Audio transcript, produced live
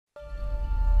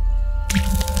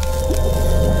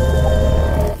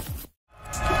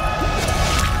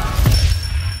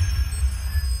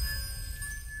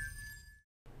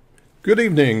Good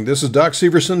evening. This is Doc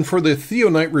Severson for the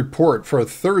TheoTrade report for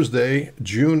Thursday,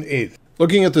 June 8th.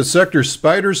 Looking at the sector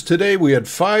spiders today, we had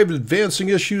 5 advancing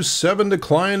issues, 7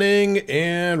 declining,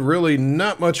 and really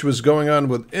not much was going on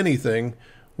with anything,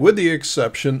 with the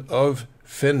exception of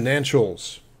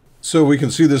financials. So we can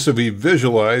see this if we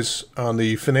visualize on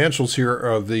the financials here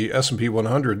of the S&P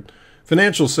 100.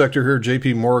 Financial sector here,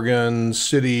 JP Morgan,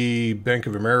 Citi, Bank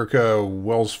of America,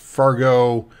 Wells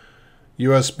Fargo,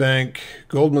 U.S. Bank,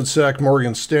 Goldman Sachs,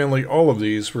 Morgan Stanley, all of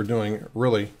these were doing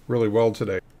really well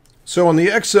today. So on the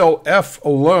XLF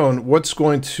alone, what's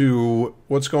going to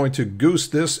goose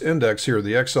this index here,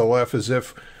 the XLF, is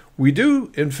if we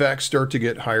do in fact start to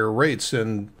get higher rates.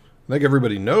 And I think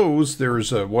everybody knows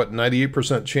there's a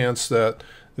 98% chance that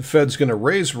the Fed's going to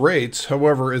raise rates.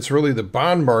 However, it's really the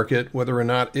bond market, whether or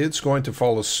not it's going to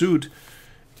follow suit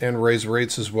and raise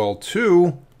rates as well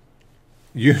too.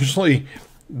 Usually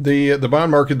the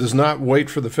bond market does not wait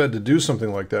for the Fed to do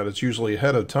something like that. It's usually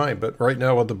ahead of time. But right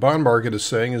now what the bond market is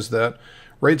saying is that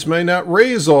rates may not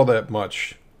raise all that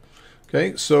much.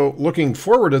 Okay, so looking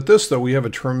forward at this, though, we have a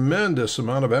tremendous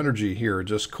amount of energy here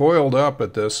just coiled up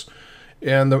at this.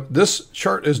 And this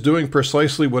chart is doing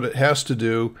precisely what it has to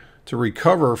do to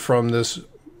recover from this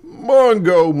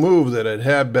Mongo move that it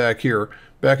had back here,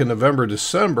 back in November,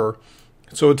 December.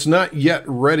 So it's not yet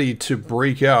ready to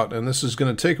break out, and this is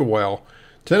going to take a while.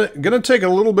 Going to take a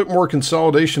little bit more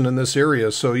consolidation in this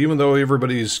area. So even though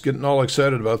everybody's getting all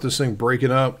excited about this thing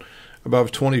breaking out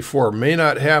above 24, may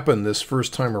not happen this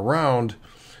first time around,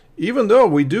 even though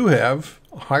we do have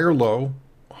a higher low,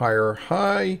 higher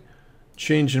high,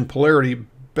 change in polarity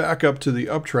back up to the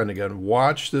uptrend again.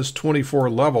 Watch this 24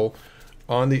 level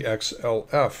on the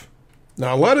XLF.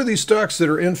 Now, a lot of these stocks that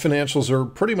are in financials are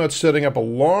pretty much setting up a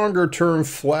longer-term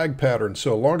flag pattern.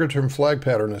 So a longer-term flag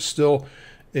pattern is still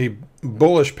a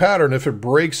bullish pattern if it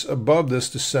breaks above this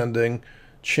descending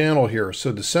channel here.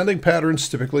 So descending patterns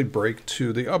typically break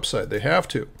to the upside. They have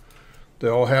to. They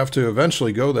all have to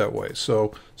eventually go that way.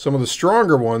 So some of the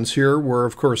stronger ones here were,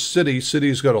 of course, Citi.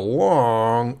 Citi's got a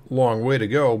long way to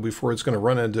go before it's going to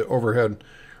run into overhead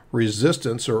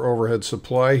resistance or overhead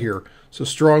supply here. So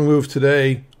strong move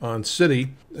today on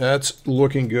Citi. That's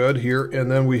looking good here. And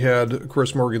then we had, of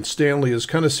course, Morgan Stanley is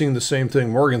kind of seeing the same thing.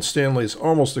 Morgan Stanley is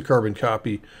almost a carbon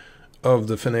copy of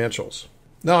the financials.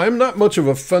 Now, I'm not much of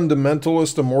a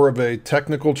fundamentalist. I'm more of a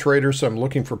technical trader, so I'm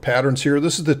looking for patterns here.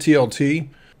 This is the TLT.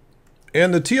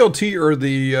 And the TLT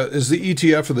is the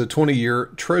ETF of the 20-year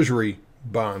Treasury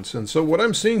bonds. And so what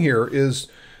I'm seeing here is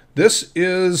this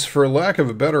is, for lack of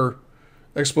a better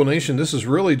explanation, this is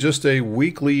really just a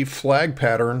weekly flag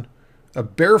pattern, a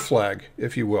bear flag,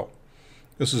 if you will.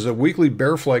 This is a weekly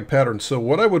bear flag pattern. So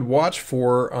what I would watch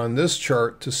for on this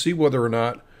chart to see whether or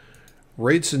not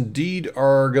rates indeed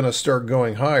are going to start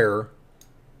going higher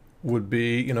would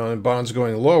be, and bonds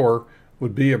going lower,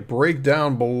 would be a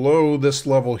breakdown below this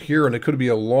level here, and it could be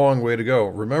a long way to go.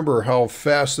 Remember how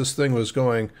fast this thing was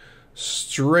going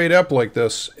straight up like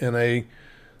this, and a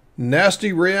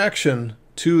nasty reaction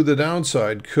to the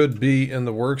downside could be in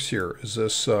the works here. Is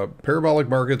this parabolic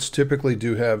markets typically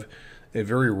do have a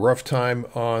very rough time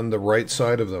on the right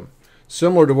side of them,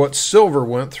 similar to what silver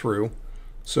went through.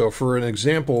 So for an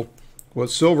example, what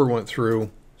silver went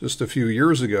through just a few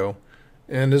years ago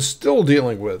and is still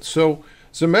dealing with. So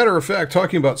as a matter of fact,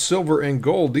 talking about silver and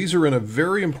gold, these are in a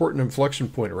very important inflection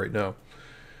point right now,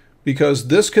 because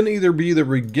this can either be the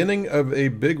beginning of a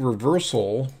big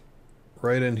reversal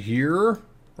right in here,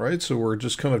 right? So we're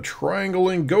just kind of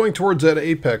triangling, going towards that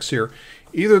apex here.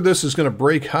 Either this is going to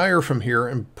break higher from here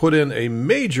and put in a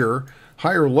major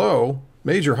higher low,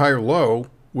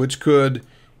 which could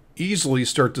easily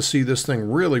start to see this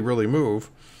thing really move,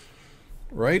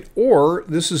 right? Or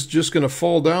this is just going to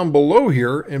fall down below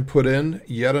here and put in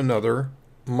yet another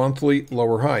monthly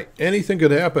lower high. Anything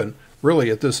could happen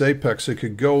really at this apex. It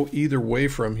could go either way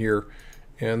from here.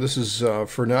 And this is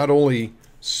for not only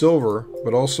silver,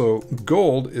 but also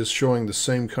gold is showing the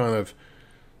same kind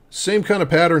of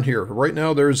pattern here. Right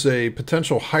now there's a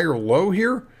potential higher low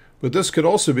here, but this could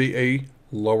also be a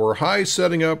lower high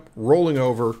setting up, rolling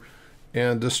over,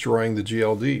 and destroying the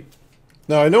GLD.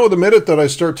 Now, I know the minute that I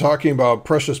start talking about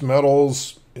precious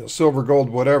metals, silver, gold,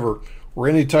 whatever, or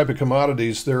any type of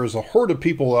commodities, there is a horde of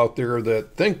people out there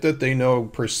that think that they know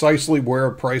precisely where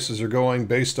prices are going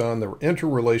based on their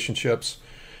interrelationships.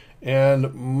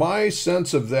 And my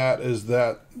sense of that is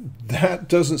that that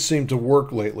doesn't seem to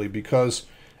work lately, because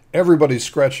everybody's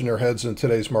scratching their heads in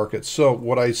today's market. So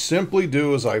what I simply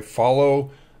do is I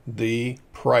follow the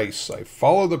price. I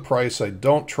follow the price. I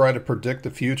don't try to predict the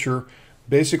future.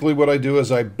 Basically what I do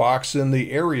is I box in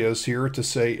the areas here to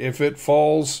say if it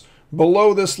falls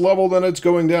below this level, then it's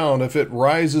going down. If it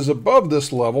rises above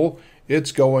this level,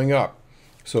 it's going up.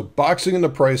 So boxing in the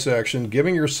price action,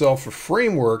 giving yourself a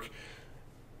framework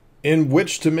in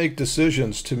which to make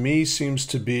decisions, to me seems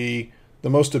to be the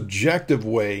most objective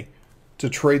way to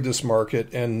trade this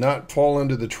market and not fall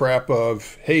into the trap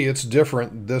of, hey, it's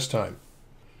different this time.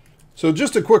 So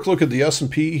just a quick look at the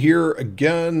S&P here.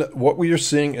 Again, what we are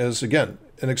seeing is, again,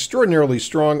 an extraordinarily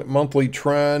strong monthly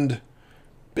trend.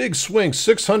 Big swing,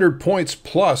 600 points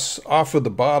plus off of the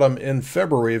bottom in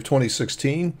February of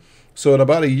 2016. So in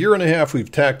about a year and a half,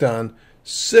 we've tacked on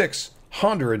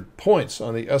 600 points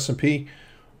on the S&P.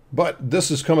 But this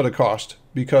is come at a cost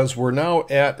because we're now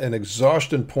at an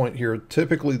exhaustion point here.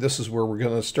 Typically, this is where we're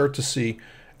going to start to see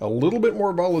a little bit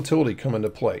more volatility come into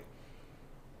play.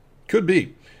 Could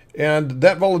be. And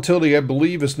that volatility, I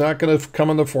believe, is not going to come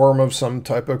in the form of some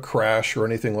type of crash or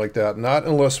anything like that. Not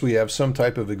unless we have some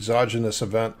type of exogenous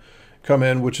event come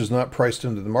in, which is not priced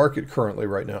into the market currently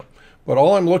right now. But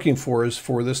all I'm looking for is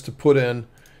for this to put in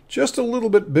just a little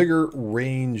bit bigger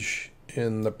range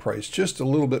in the price, just a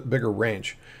little bit bigger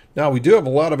range. Now, we do have a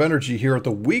lot of energy here at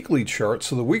the weekly chart,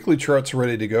 so the weekly chart's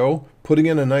ready to go, putting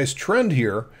in a nice trend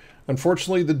here.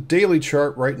 Unfortunately, the daily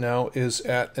chart right now is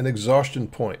at an exhaustion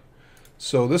point.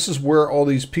 So this is where all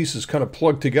these pieces kind of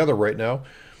plug together right now.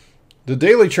 The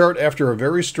daily chart, after a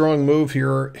very strong move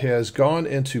here, has gone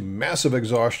into massive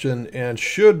exhaustion and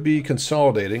should be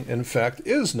consolidating. In fact,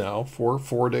 is now for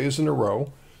 4 days in a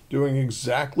row, doing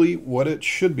exactly what it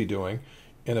should be doing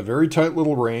in a very tight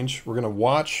little range. We're going to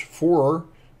watch for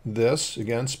this.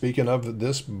 Again, speaking of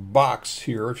this box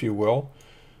here, if you will,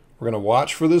 we're going to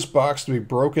watch for this box to be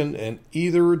broken in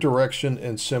either direction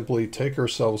and simply take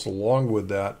ourselves along with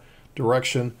that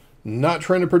direction, not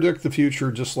trying to predict the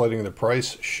future, just letting the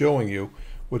price showing you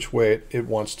which way it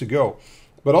wants to go.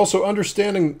 But also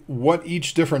understanding what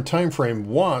each different time frame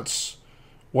wants.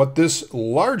 What this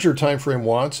larger time frame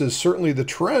wants is certainly the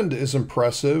trend is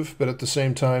impressive, but at the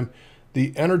same time,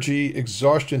 the energy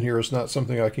exhaustion here is not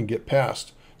something I can get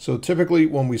past. So typically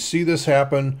when we see this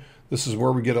happen, this is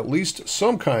where we get at least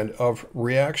some kind of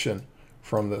reaction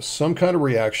from this, some kind of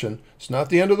reaction. It's not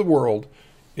the end of the world.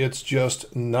 It's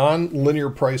just non-linear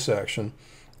price action,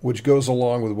 which goes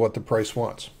along with what the price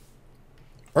wants.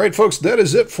 All right, folks, that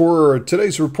is it for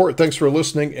today's report. Thanks for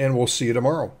listening, and we'll see you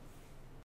tomorrow.